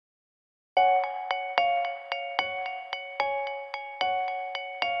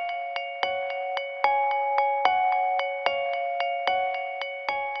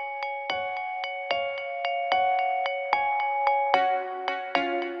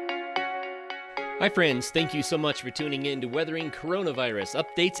Hi, friends. Thank you so much for tuning in to Weathering Coronavirus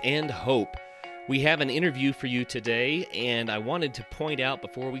Updates and Hope. We have an interview for you today, and I wanted to point out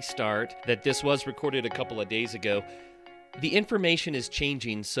before we start that this was recorded a couple of days ago. The information is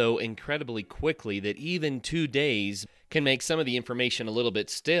changing so incredibly quickly that even 2 days can make some of the information a little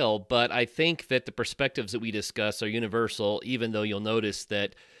bit stale, but I think that the perspectives that we discuss are universal, even though you'll notice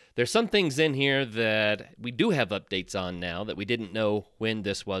that there's some things in here that we do have updates on now that we didn't know when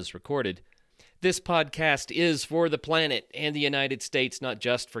this was recorded. This podcast is for the planet and the United States, not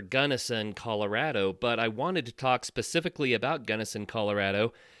just for Gunnison, Colorado, but I wanted to talk specifically about Gunnison,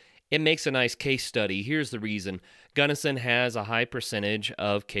 Colorado. It makes a nice case study. Here's the reason. Gunnison has a high percentage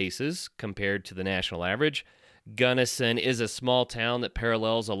of cases compared to the national average. Gunnison is a small town that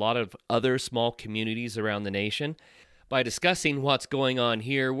parallels a lot of other small communities around the nation. By discussing what's going on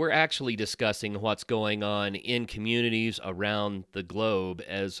here, we're actually discussing what's going on in communities around the globe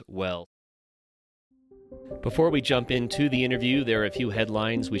as well. Before we jump into the interview, there are a few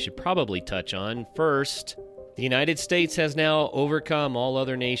headlines we should probably touch on. First, the United States has now overcome all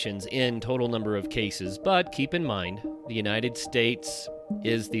other nations in total number of cases, but keep in mind, the United States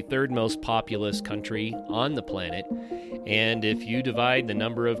is the third most populous country on the planet, and if you divide the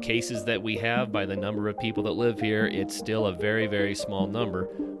number of cases that we have by the number of people that live here, it's still a very, very small number.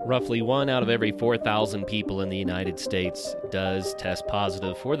 Roughly 1 out of every 4,000 people in the United States does test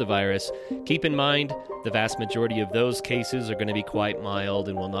positive for the virus. Keep in mind, the vast majority of those cases are going to be quite mild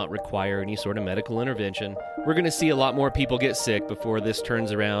and will not require any sort of medical intervention. We're going to see a lot more people get sick before this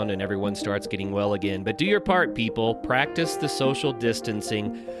turns around and everyone starts getting well again. But do your part, people. Practice the social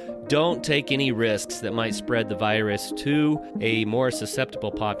distancing. Don't take any risks that might spread the virus to a more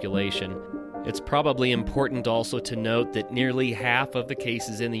susceptible population. It's probably important also to note that nearly half of the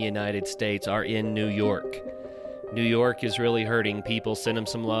cases in the United States are in New York. New York is really hurting people. Send them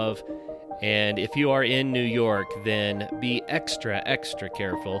some love. And if you are in New York, then be extra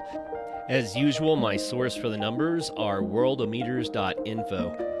careful. As usual, my source for the numbers are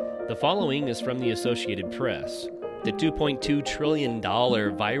worldometers.info. The following is from the Associated Press. The $2.2 trillion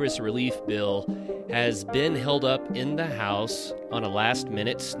virus relief bill has been held up in the House on a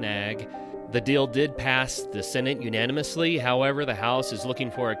last-minute snag. The deal did pass the Senate unanimously. However, the House is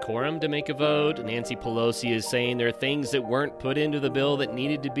looking for a quorum to make a vote. Nancy Pelosi is saying there are things that weren't put into the bill that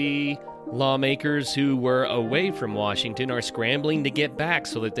needed to be. Lawmakers who were away from Washington are scrambling to get back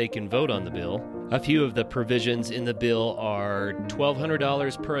so that they can vote on the bill. A few of the provisions in the bill are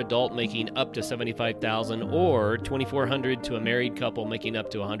 $1,200 per adult making up to $75,000 or $2,400 to a married couple making up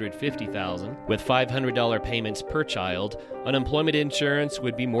to $150,000 with $500 payments per child. Unemployment insurance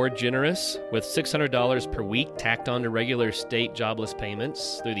would be more generous with $600 per week tacked on to regular state jobless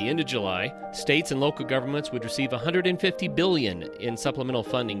payments through the end of July. States and local governments would receive $150 billion in supplemental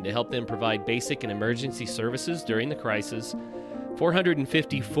funding to help them provide basic and emergency services during the crisis.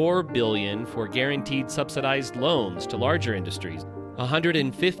 $454 billion for guaranteed subsidized loans to larger industries.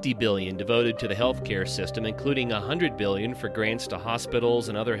 $150 billion devoted to the healthcare system, including $100 billion for grants to hospitals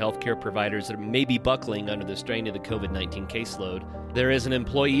and other healthcare providers that may be buckling under the strain of the COVID-19 caseload. There is an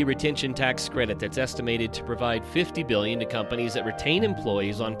employee retention tax credit that's estimated to provide $50 billion to companies that retain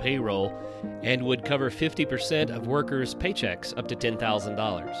employees on payroll and would cover 50% of workers' paychecks up to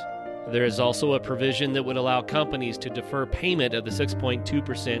 $10,000. There is also a provision that would allow companies to defer payment of the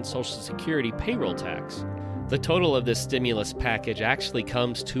 6.2% Social Security payroll tax. The total of this stimulus package actually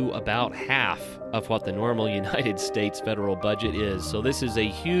comes to about half of what the normal United States federal budget is. So this is a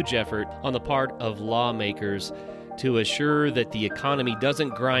huge effort on the part of lawmakers to assure that the economy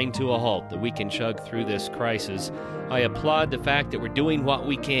doesn't grind to a halt, that we can chug through this crisis. I applaud the fact that we're doing what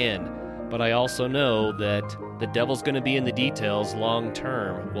we can, but I also know that the devil's going to be in the details long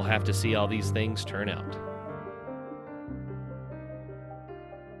term. We'll have to see how these things turn out.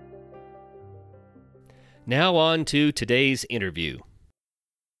 Now on to today's interview.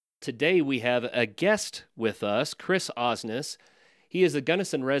 Today we have a guest with us, Chris Osnes. He is a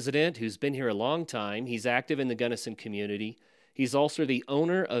Gunnison resident who's been here a long time. He's active in the Gunnison community. He's also the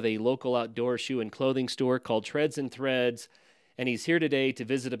owner of a local outdoor shoe and clothing store called Treads and Threads, and he's here today to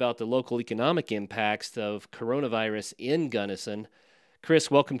visit about the local economic impacts of coronavirus in Gunnison.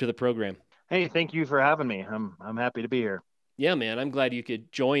 Chris, welcome to the program. Hey, thank you for having me. I'm happy to be here. Yeah, man, I'm glad you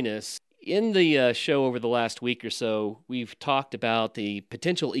could join us. In the show over the last week or so, we've talked about the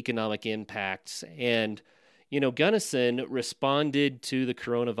potential economic impacts, and Gunnison responded to the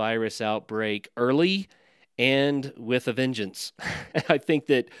coronavirus outbreak early and with a vengeance. I think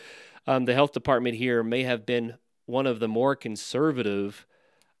that the health department here may have been one of the more conservative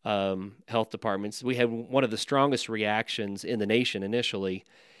health departments. We had one of the strongest reactions in the nation initially.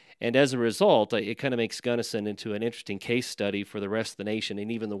 And as a result, it kind of makes Gunnison into an interesting case study for the rest of the nation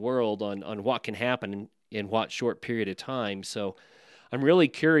and even the world on what can happen in what short period of time. So I'm really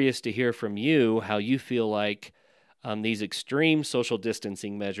curious to hear from you how you feel like these extreme social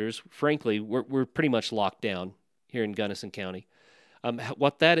distancing measures, frankly, we're pretty much locked down here in Gunnison County,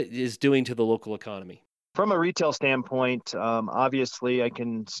 what that is doing to the local economy. From a retail standpoint, obviously I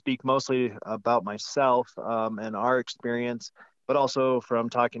can speak mostly about myself and our experience, but also from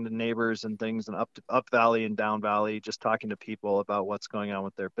talking to neighbors and things and up valley and down valley, just talking to people about what's going on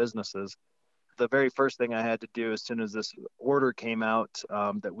with their businesses. The very first thing I had to do as soon as this order came out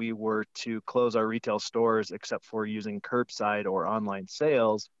that we were to close our retail stores except for using curbside or online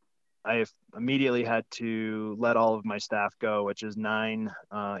sales, I immediately had to let all of my staff go, which is 9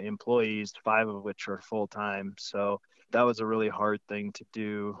 employees, 5 of which are full time. So that was a really hard thing to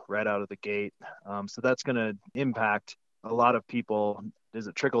do right out of the gate. So that's going to impact a lot of people as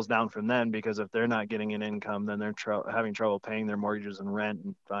it trickles down from them, because if they're not getting an income, then they're having trouble paying their mortgages and rent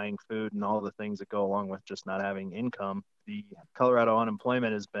and buying food and all the things that go along with just not having income. The Colorado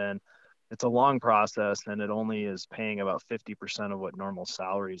unemployment it's a long process, and it only is paying about 50% of what normal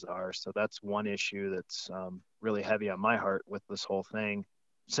salaries are. So that's one issue that's really heavy on my heart with this whole thing.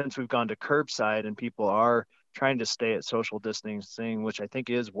 Since we've gone to curbside and people are trying to stay at social distancing, which I think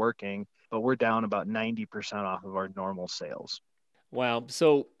is working, but we're down about 90% off of our normal sales. Wow.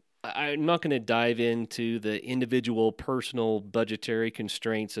 So I'm not going to dive into the individual personal budgetary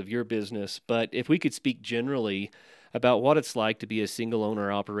constraints of your business, but if we could speak generally about what it's like to be a single owner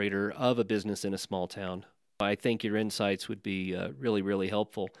operator of a business in a small town, I think your insights would be really, really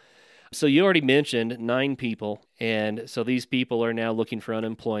helpful. So you already mentioned 9 people, and so these people are now looking for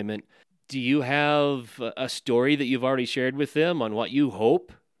unemployment. Do you have a story that you've already shared with them on what you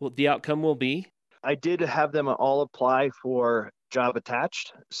hope the outcome will be? I did have them all apply for job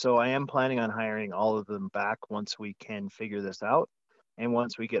attached. So I am planning on hiring all of them back once we can figure this out and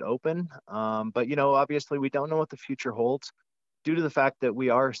once we get open. But, obviously we don't know what the future holds due to the fact that we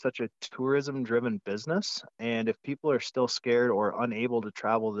are such a tourism driven business. And if people are still scared or unable to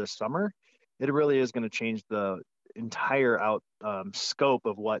travel this summer, it really is going to change the entire scope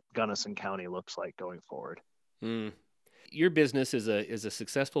of what Gunnison County looks like going forward. Mm. Your business is a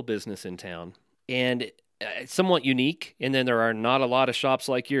successful business in town, and it's somewhat unique. And then there are not a lot of shops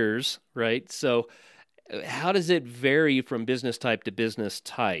like yours, right? So how does it vary from business type to business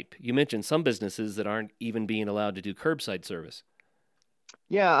type? You mentioned some businesses that aren't even being allowed to do curbside service.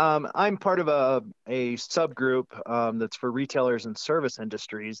 Yeah, I'm part of a subgroup that's for retailers and service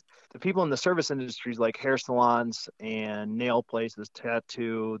industries. The people in the service industries, like hair salons and nail places,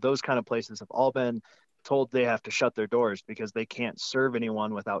 tattoo, those kind of places, have all been told they have to shut their doors because they can't serve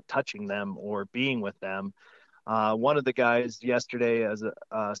anyone without touching them or being with them. One of the guys yesterday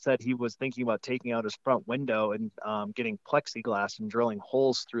said he was thinking about taking out his front window and getting plexiglass and drilling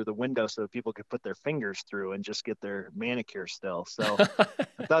holes through the window so that people could put their fingers through and just get their manicure still. So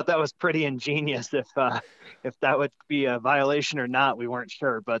I thought that was pretty ingenious. If that would be a violation or not, we weren't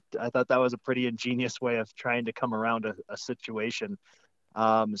sure, but I thought that was a pretty ingenious way of trying to come around a situation.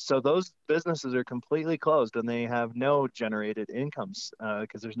 So those businesses are completely closed and they have no generated incomes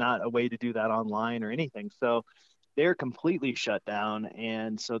because there's not a way to do that online or anything. So they're completely shut down.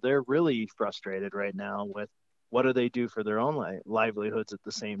 And so they're really frustrated right now with what do they do for their own livelihoods at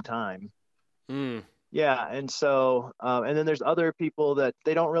the same time. Mm. Yeah. And so, and then there's other people that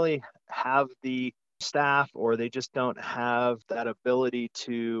they don't really have the staff or they just don't have that ability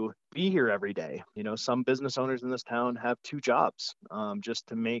to be here every day. Some business owners in this town have 2 jobs just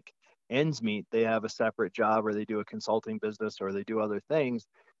to make ends meet. They have a separate job or they do a consulting business or they do other things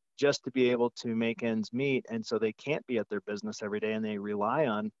just to be able to make ends meet. And so they can't be at their business every day and they rely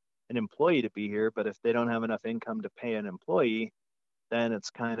on an employee to be here. But if they don't have enough income to pay an employee, then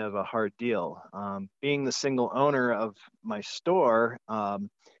it's kind of a hard deal. Being the single owner of my store,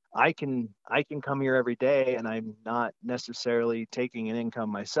 I can come here every day and I'm not necessarily taking an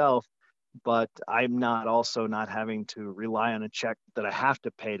income myself, but I'm not also not having to rely on a check that I have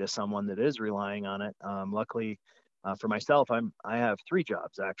to pay to someone that is relying on it. Luckily for myself, I have 3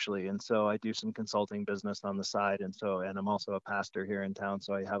 jobs actually, and so I do some consulting business on the side, and I'm also a pastor here in town,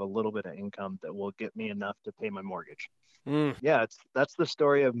 so I have a little bit of income that will get me enough to pay my mortgage. Mm. Yeah, that's the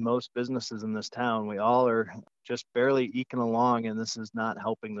story of most businesses in this town. We all are just barely eking along, and this is not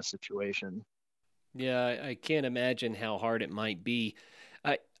helping the situation. Yeah, I can't imagine how hard it might be.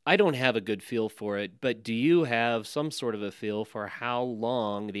 I don't have a good feel for it, but do you have some sort of a feel for how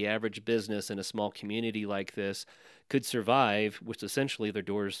long the average business in a small community like this could survive with essentially their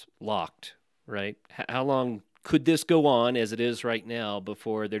doors locked, right? How long could this go on as it is right now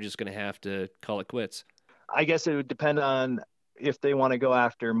before they're just going to have to call it quits? I guess it would depend on if they want to go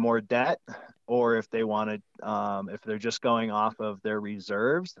after more debt or if they want to, if they're just going off of their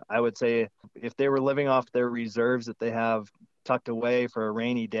reserves. I would say if they were living off their reserves that they have tucked away for a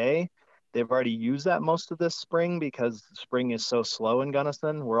rainy day, they've already used that most of this spring because spring is so slow in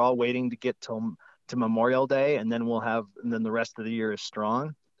Gunnison. We're all waiting to get to Memorial Day, and then and then the rest of the year is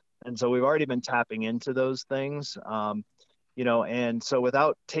strong. And so we've already been tapping into those things. And so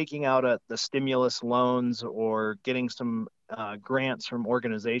without taking out the stimulus loans or getting some grants from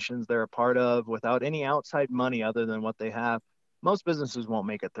organizations they're a part of, without any outside money other than what they have, most businesses won't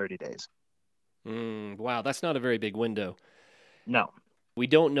make it 30 days. Wow, that's not a very big window. No. We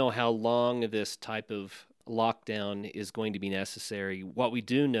don't know how long this type of lockdown is going to be necessary. What we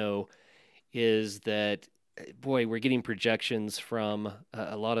do know is that, boy, we're getting projections from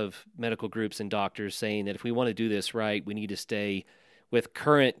a lot of medical groups and doctors saying that if we want to do this right, we need to stay with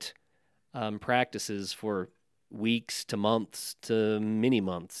current practices for weeks to months to many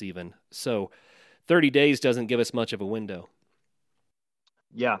months even. So 30 days doesn't give us much of a window.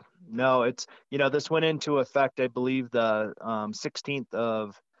 Yeah, no, this went into effect, I believe, the 16th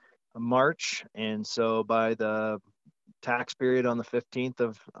of March. And so by the tax period on the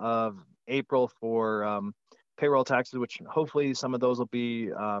 15th of April for payroll taxes, which hopefully some of those will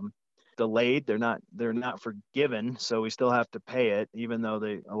be delayed. They're not forgiven, so we still have to pay it, even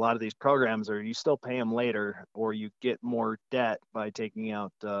though a lot of these programs you still pay them later, or you get more debt by taking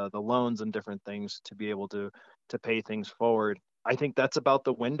out the loans and different things to be able to pay things forward. I think that's about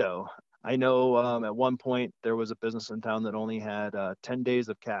the window. I know at one point there was a business in town that only had 10 days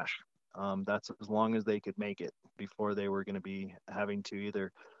of cash. That's as long as they could make it before they were going to be having to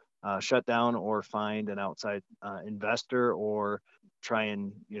either shut down or find an outside investor or try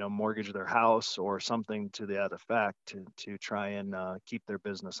and mortgage their house or something to that effect to try and keep their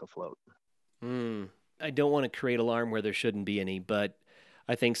business afloat. I don't want to create alarm where there shouldn't be any, but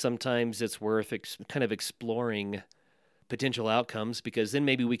I think sometimes it's worth kind of exploring potential outcomes, because then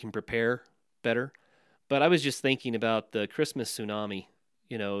maybe we can prepare better. But I was just thinking about the Christmas tsunami,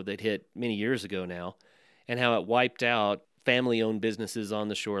 that hit many years ago now, and how it wiped out family-owned businesses on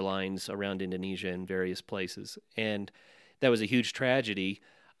the shorelines around Indonesia and various places. And that was a huge tragedy.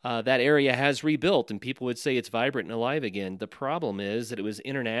 That area has rebuilt, and people would say it's vibrant and alive again. The problem is that it was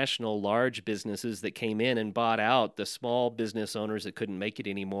international large businesses that came in and bought out the small business owners that couldn't make it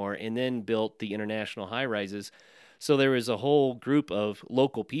anymore, and then built the international high-rises. So there was a whole group of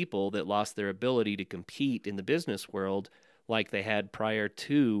local people that lost their ability to compete in the business world like they had prior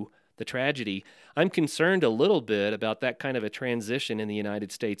to the tragedy. I'm concerned a little bit about that kind of a transition in the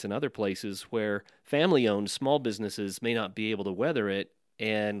United States and other places where family-owned small businesses may not be able to weather it,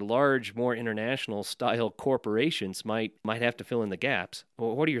 and large, more international-style corporations might have to fill in the gaps.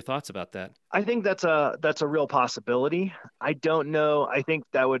 What are your thoughts about that? I think that's a real possibility. I don't know. I think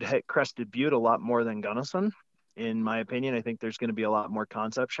that would hit Crested Butte a lot more than Gunnison. In my opinion, I think there's going to be a lot more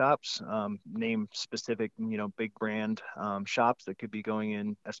concept shops, name specific, big brand shops that could be going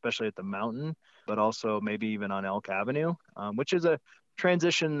in, especially at the mountain, but also maybe even on Elk Avenue, which is a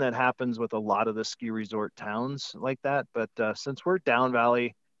transition that happens with a lot of the ski resort towns like that. But since we're down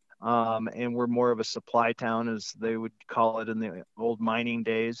valley and we're more of a supply town, as they would call it in the old mining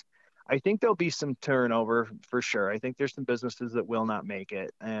days, I think there'll be some turnover for sure. I think there's some businesses that will not make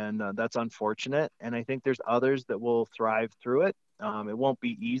it, and that's unfortunate. And I think there's others that will thrive through it. It won't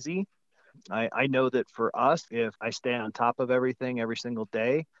be easy. I know that for us, if I stay on top of everything every single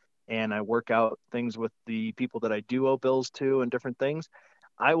day and I work out things with the people that I do owe bills to and different things,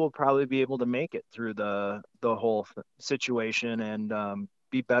 I will probably be able to make it through the whole situation and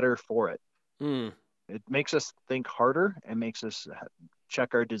be better for it. It makes us think harder and makes us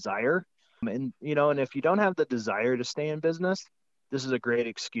check our desire. And if you don't have the desire to stay in business, this is a great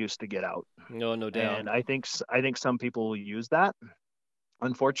excuse to get out. No doubt. And I think some people will use that.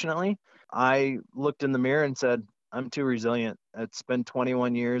 Unfortunately, I looked in the mirror and said, I'm too resilient. It's been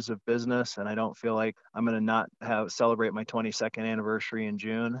 21 years of business, and I don't feel like I'm going to not celebrate my 22nd anniversary in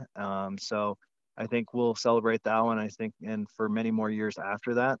June. So I think we'll celebrate that one, and for many more years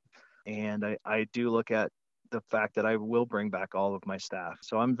after that. And I do look at the fact that I will bring back all of my staff.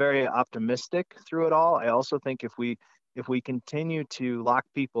 So I'm very optimistic through it all. I also think if we continue to lock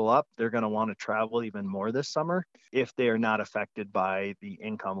people up, they're going to want to travel even more this summer if they are not affected by the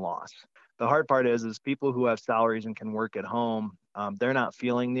income loss. The hard part is people who have salaries and can work at home, they're not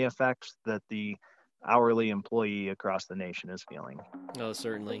feeling the effects that the hourly employee across the nation is feeling. Oh,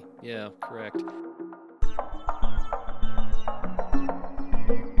 certainly. Yeah, correct.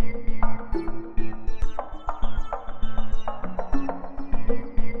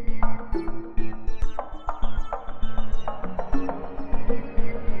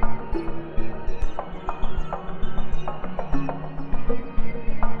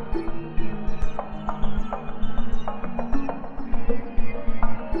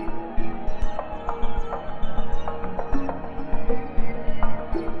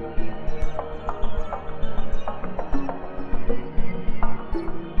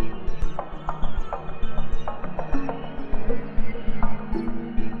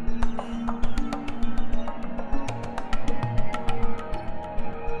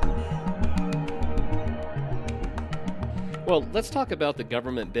 Well, let's talk about the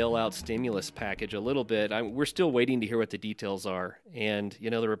government bailout stimulus package a little bit. We're still waiting to hear what the details are. And,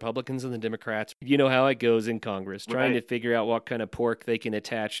 the Republicans and the Democrats, you know how it goes in Congress, trying to figure out what kind of pork they can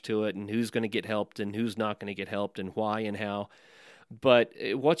attach to it and who's going to get helped and who's not going to get helped and why and how. But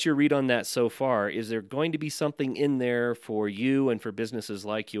what's your read on that so far? Is there going to be something in there for you and for businesses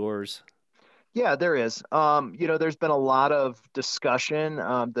like yours? Yeah, there is. There's been a lot of discussion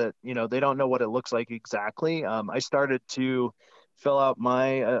that, they don't know what it looks like exactly. I started to fill out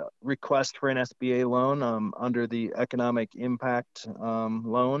my request for an SBA loan under the Economic Impact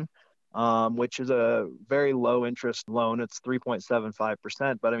loan, which is a very low interest loan. It's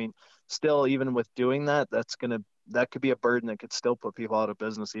 3.75%. But I mean, still, even with doing that, that could be a burden that could still put people out of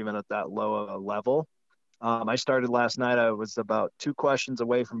business, even at that low a level. I started last night. I was about 2 questions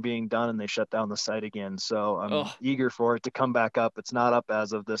away from being done, and they shut down the site again. So I'm eager for it to come back up. It's not up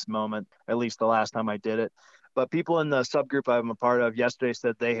as of this moment, at least the last time I did it. But people in the subgroup I'm a part of yesterday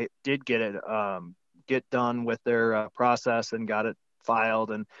said they did get done with their process and got it filed.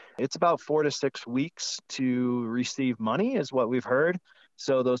 And it's about 4 to 6 weeks to receive money is what we've heard.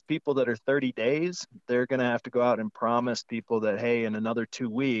 So those people that are 30 days, they're going to have to go out and promise people that, hey, in another 2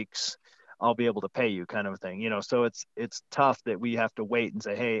 weeks, I'll be able to pay you, kind of a thing, so it's tough that we have to wait and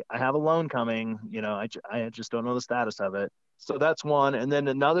say, hey, I have a loan coming, I just don't know the status of it. So that's one. And then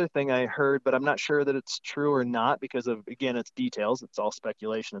another thing I heard, but I'm not sure that it's true or not because of, again, it's details. It's all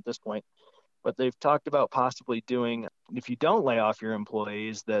speculation at this point, but they've talked about possibly doing, if you don't lay off your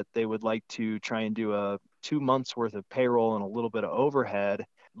employees, that they would like to try and do a 2 months worth of payroll and a little bit of overhead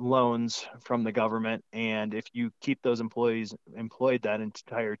loans from the government. And if you keep those employees employed that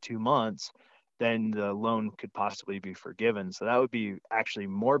entire 2 months, then the loan could possibly be forgiven. So that would be actually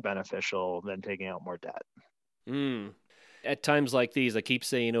more beneficial than taking out more debt. At times like these, I keep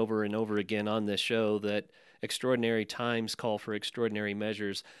saying over and over again on this show that extraordinary times call for extraordinary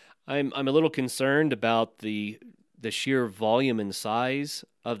measures. I'm a little concerned about the sheer volume and size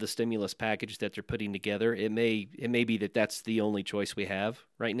of the stimulus package that they're putting together. It may be that that's the only choice we have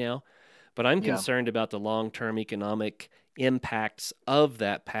right now, but I'm concerned about the long-term economic impacts of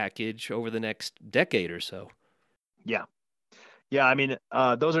that package over the next decade or so. Yeah. I mean,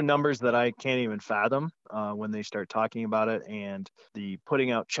 those are numbers that I can't even fathom when they start talking about it, and the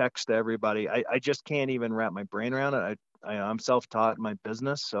putting out checks to everybody. I just can't even wrap my brain around it. I'm self-taught in my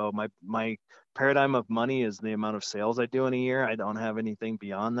business, so my paradigm of money is the amount of sales I do in a year. I don't have anything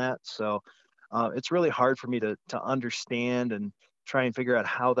beyond that, so it's really hard for me to understand and try and figure out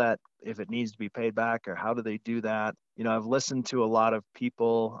how that, if it needs to be paid back or how do they do that. I've listened to a lot of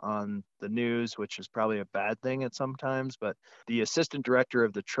people on the news, which is probably a bad thing at sometimes, but the assistant director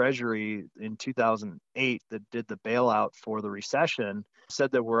of the Treasury in 2008 that did the bailout for the recession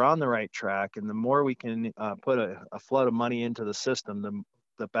said that we're on the right track. And the more we can put a flood of money into the system,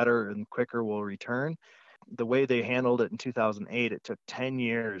 the better and quicker we'll return. The way they handled it in 2008, it took 10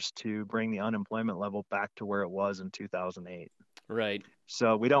 years to bring the unemployment level back to where it was in 2008. Right.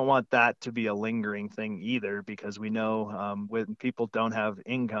 So we don't want that to be a lingering thing either, because we know when people don't have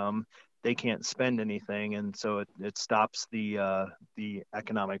income, they can't spend anything, and so it stops the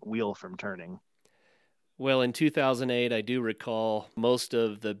economic wheel from turning. Well, in 2008, I do recall most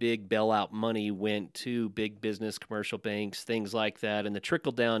of the big bailout money went to big business, commercial banks, things like that, and the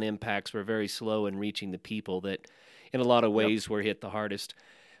trickle-down impacts were very slow in reaching the people that, in a lot of ways, were hit the hardest.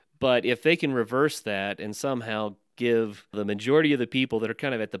 But if they can reverse that and somehow give the majority of the people that are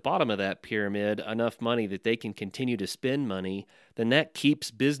kind of at the bottom of that pyramid enough money that they can continue to spend money, then that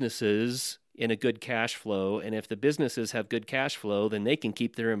keeps businesses in a good cash flow. And if the businesses have good cash flow, then they can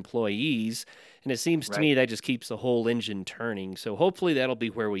keep their employees. And it seems to me that just keeps the whole engine turning. So hopefully that'll be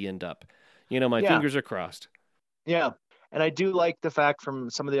where we end up. My fingers are crossed. Yeah. And I do like the fact from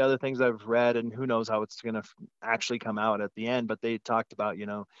some of the other things I've read, and who knows how it's going to actually come out at the end, but they talked about,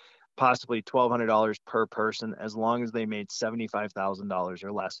 possibly $1,200 per person as long as they made $75,000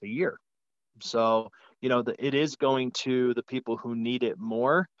 or less a year. So, it is going to the people who need it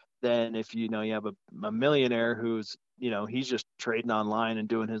more than if, you have a millionaire who's, he's just trading online and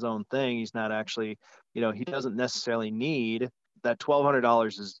doing his own thing. He's not actually, he doesn't necessarily need that.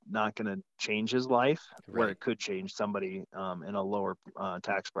 $1,200 is not going to change his life, where it could change somebody in a lower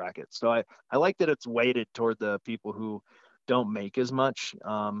tax bracket. So I like that it's weighted toward the people who don't make as much.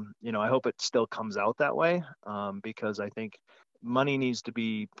 I hope it still comes out that way, because I think money needs to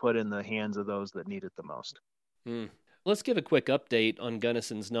be put in the hands of those that need it the most. Let's give a quick update on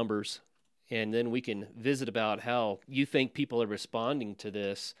Gunnison's numbers, and then we can visit about how you think people are responding to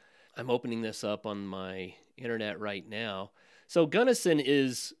this. I'm opening this up on my internet right now. So Gunnison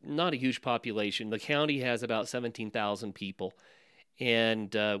is not a huge population. The county has about 17,000 people.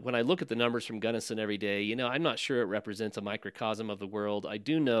 And when I look at the numbers from Gunnison every day, I'm not sure it represents a microcosm of the world. I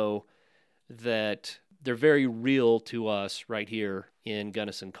do know that they're very real to us right here in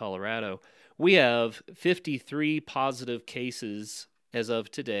Gunnison, Colorado. We have 53 positive cases as of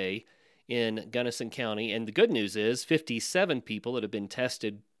today in Gunnison County. And the good news is 57 people that have been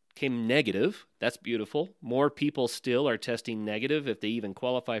tested came negative. That's beautiful. More people still are testing negative if they even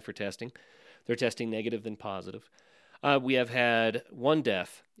qualify for testing. They're testing negative than positive. We have had one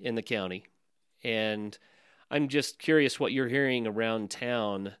death in the county. And I'm just curious what you're hearing around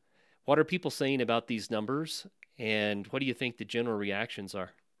town. What are people saying about these numbers? And what do you think the general reactions are?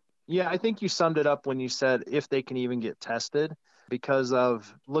 Yeah, I think you summed it up when you said if they can even get tested, because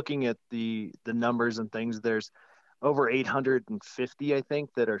of looking at the numbers and things. There's over 850, I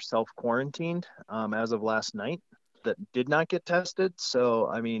think, that are self quarantined as of last night that did not get tested. So,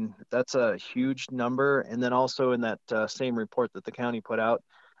 I mean, that's a huge number. And then also in that same report that the county put out,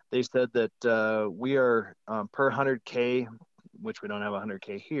 they said that we are per 100K, which we don't have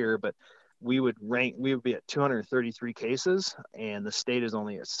 100K here, but we would be at 233 cases, and the state is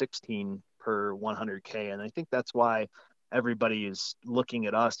only at 16 per 100K. And I think that's why everybody is looking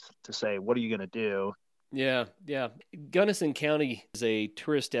at us to say, what are you going to do? Yeah, yeah. Gunnison County is a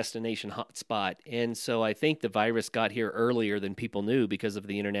tourist destination hotspot, and so I think the virus got here earlier than people knew because of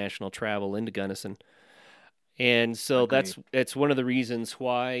the international travel into Gunnison. And so Agreed. that's one of the reasons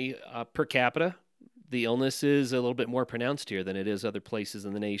why per capita the illness is a little bit more pronounced here than it is other places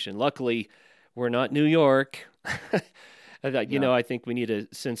in the nation. Luckily, we're not New York. Yeah. I think we need to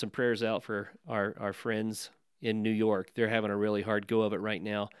send some prayers out for our friends in New York. They're having a really hard go of it right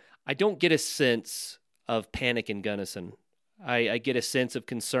now. I don't get a sense of panic in Gunnison. I get a sense of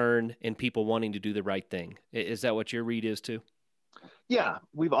concern and people wanting to do the right thing. Is that what your read is too? Yeah,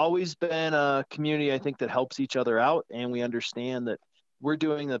 we've always been a community, I think, that helps each other out, and we understand that we're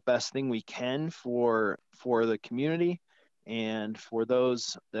doing the best thing we can for the community and for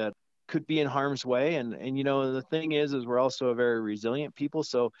those that could be in harm's way. And the thing is we're also a very resilient people,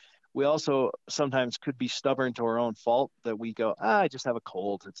 so we also sometimes could be stubborn to our own fault, that we go, I just have a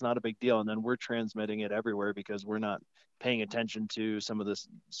cold, it's not a big deal, and then we're transmitting it everywhere because we're not paying attention to some of this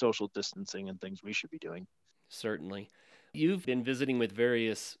social distancing and things we should be doing. Certainly. You've been visiting with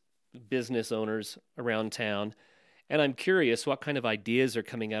various business owners around town, and I'm curious what kind of ideas are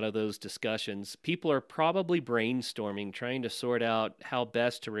coming out of those discussions. People are probably brainstorming, trying to sort out how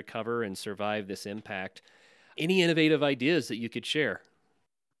best to recover and survive this impact. Any innovative ideas that you could share?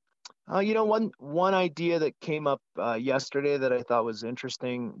 One idea that came up yesterday that I thought was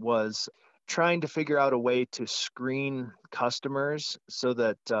interesting was trying to figure out a way to screen customers so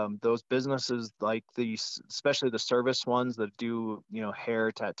that those businesses like these, especially the service ones that do,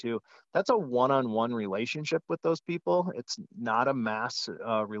 hair, tattoo, that's a one-on-one relationship with those people. It's not a mass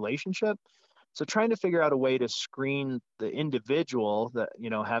relationship. So trying to figure out a way to screen the individual that,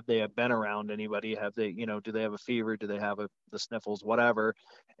 have they been around anybody? Have they, do they have a fever? Do they have the sniffles, whatever?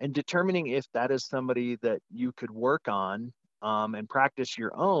 And determining if that is somebody that you could work on and practice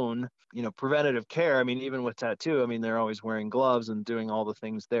your own, preventative care. I mean, even with tattoo, I mean, they're always wearing gloves and doing all the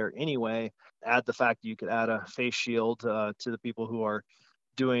things there anyway. Add the fact that you could add a face shield to the people who are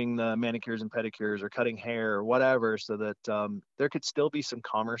doing the manicures and pedicures or cutting hair or whatever, so that there could still be some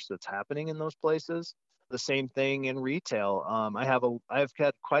commerce that's happening in those places. The same thing in retail. I've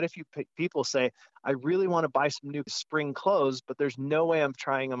had quite a few people say, I really want to buy some new spring clothes, but there's no way I'm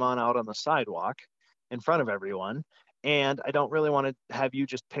trying them on out on the sidewalk in front of everyone. And I don't really want to have you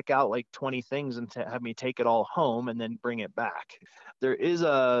just pick out like 20 things and have me take it all home and then bring it back. There is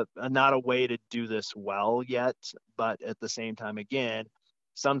not a way to do this well yet, but at the same time, again,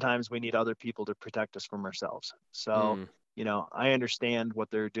 sometimes we need other people to protect us from ourselves. So, Mm. I understand what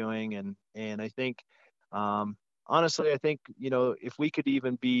they're doing. And I think, honestly, I think, if we could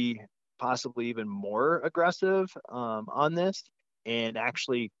even be possibly even more aggressive on this, and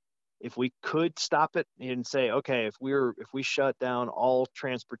actually, if we could stop it and say, okay, if we shut down all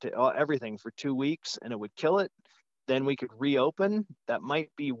everything for 2 weeks and it would kill it, then we could reopen. That might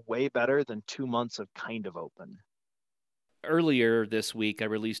be way better than 2 months of kind of open. Earlier this week, I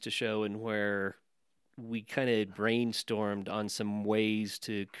released a show in where we kind of brainstormed on some ways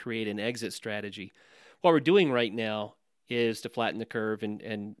to create an exit strategy. What we're doing right now is to flatten the curve,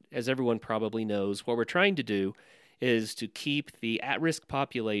 and as everyone probably knows, what we're trying to do is to keep the at-risk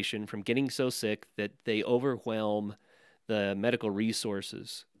population from getting so sick that they overwhelm the medical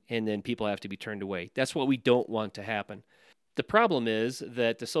resources, and then people have to be turned away. That's what we don't want to happen. The problem is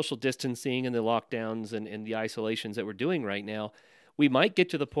that the social distancing and the lockdowns and the isolations that we're doing right now, we might get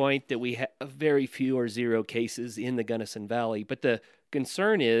to the point that we have very few or zero cases in the Gunnison Valley. But the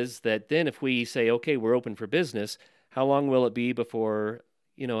concern is that then if we say, okay, we're open for business, how long will it be before,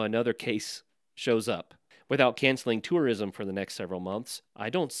 another case shows up? Without canceling tourism for the next several months, I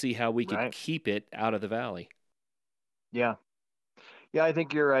don't see how we could keep it out of the valley. Yeah. Yeah, I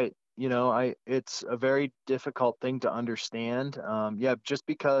think you're right. It's a very difficult thing to understand. Just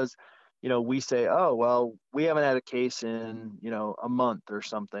because, we say, oh, well, we haven't had a case in, a month or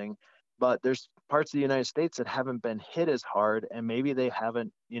something, but there's parts of the United States that haven't been hit as hard, and maybe they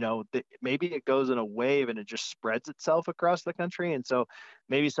haven't, maybe it goes in a wave and it just spreads itself across the country. And so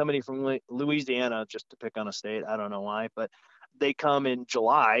maybe somebody from Louisiana, just to pick on a state, I don't know why, but they come in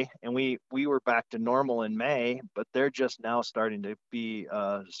July, and we were back to normal in May, but they're just now starting to be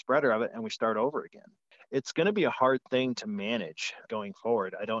a spreader of it, and we start over again. It's going to be a hard thing to manage going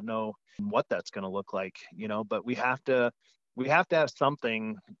forward. I don't know what that's going to look like, but we have to have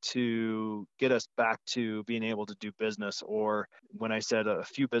something to get us back to being able to do business. Or when I said a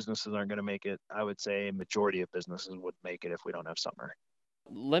few businesses aren't going to make it, I would say a majority of businesses would make it if we don't have summer.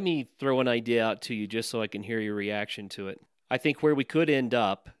 Let me throw an idea out to you just so I can hear your reaction to it. I think where we could end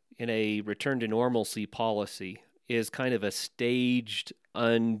up in a return to normalcy policy is kind of a staged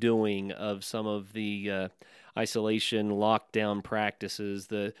undoing of some of the isolation, lockdown practices,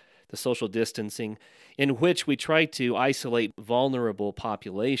 the social distancing, in which we try to isolate vulnerable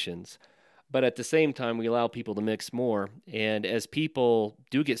populations, but at the same time we allow people to mix more. And as people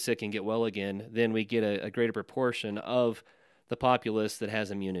do get sick and get well again, then we get a greater proportion of the populace that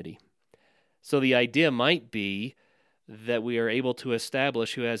has immunity. So the idea might be that we are able to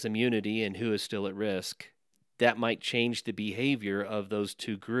establish who has immunity and who is still at risk. That might change the behavior of those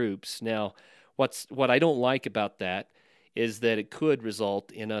two groups. Now, what I don't like about that is that it could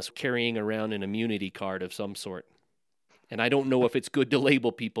result in us carrying around an immunity card of some sort. And I don't know if it's good to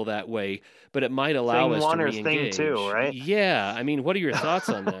label people that way, but it might allow us to re-engage. Thing 1 or thing 2, right? Yeah. I mean, what are your thoughts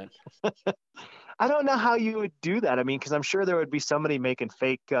on that? I don't know how you would do that. I mean, because I'm sure there would be somebody making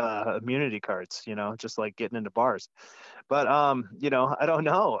fake immunity cards, just like getting into bars. But, I don't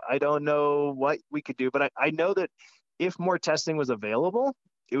know. I don't know what we could do. But I know that if more testing was available,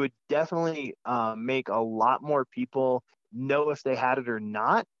 it would definitely make a lot more people know if they had it or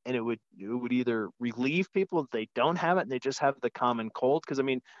not. And it would either relieve people that they don't have it and they just have the common cold. Because, I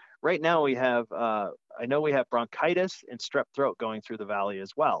mean, right now we have, I know we have bronchitis and strep throat going through the valley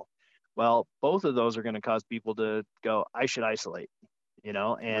as well. Well, both of those are going to cause people to go, I should isolate, and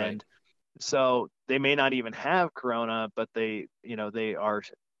right. So they may not even have corona, but they are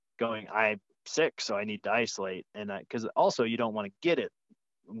going, I'm sick, so I need to isolate. And because also you don't want to get it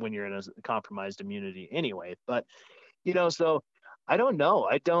when you're in a compromised immunity anyway. But, so I don't know.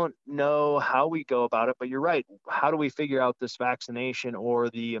 I don't know how we go about it, but you're right. How do we figure out this vaccination or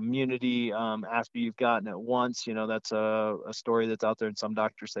the immunity after you've gotten it once? That's a story that's out there, and some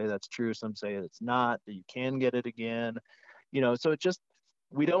doctors say that's true. Some say it's not, that you can get it again. So it just,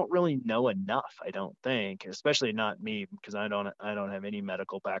 we don't really know enough, I don't think, especially not me, because I don't have any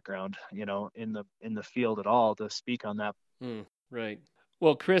medical background, in the field at all to speak on that. Right.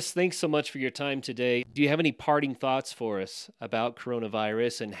 Well, Chris, thanks so much for your time today. Do you have any parting thoughts for us about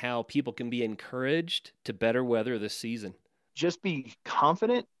coronavirus and how people can be encouraged to better weather this season? Just be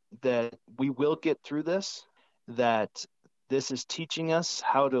confident that we will get through this, that this is teaching us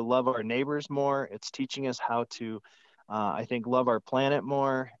how to love our neighbors more. It's teaching us how to, I think, love our planet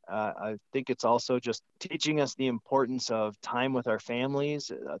more. I think it's also just teaching us the importance of time with our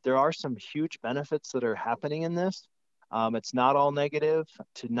families. There are some huge benefits that are happening in this. It's not all negative.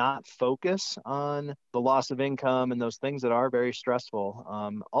 To not focus on the loss of income and those things that are very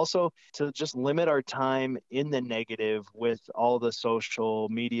stressful. Also, to just limit our time in the negative with all the social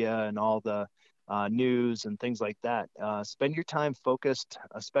media and all the news and things like that. Spend your time focused,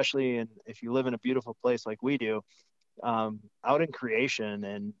 especially if you live in a beautiful place like we do, out in creation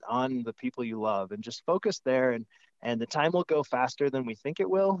and on the people you love, and just focus there. And the time will go faster than we think it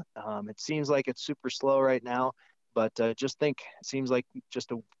will. It seems like it's super slow right now. But just think, it seems like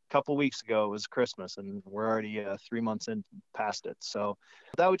just a couple weeks ago it was Christmas, and we're already 3 months in past it. So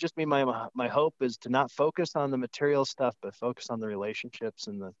that would just be my hope, is to not focus on the material stuff, but focus on the relationships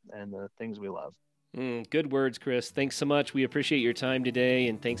and the things we love. Good words, Chris. Thanks so much. We appreciate your time today,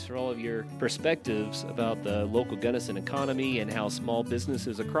 and thanks for all of your perspectives about the local Gunnison economy and how small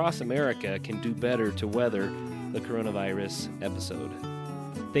businesses across America can do better to weather the coronavirus episode.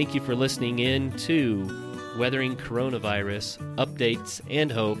 Thank you for listening in to Weathering Coronavirus, Updates and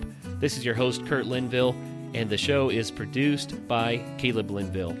Hope. This is your host, Kurt Linville. And the show is produced by Caleb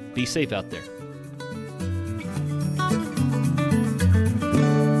Linville. Be safe out there.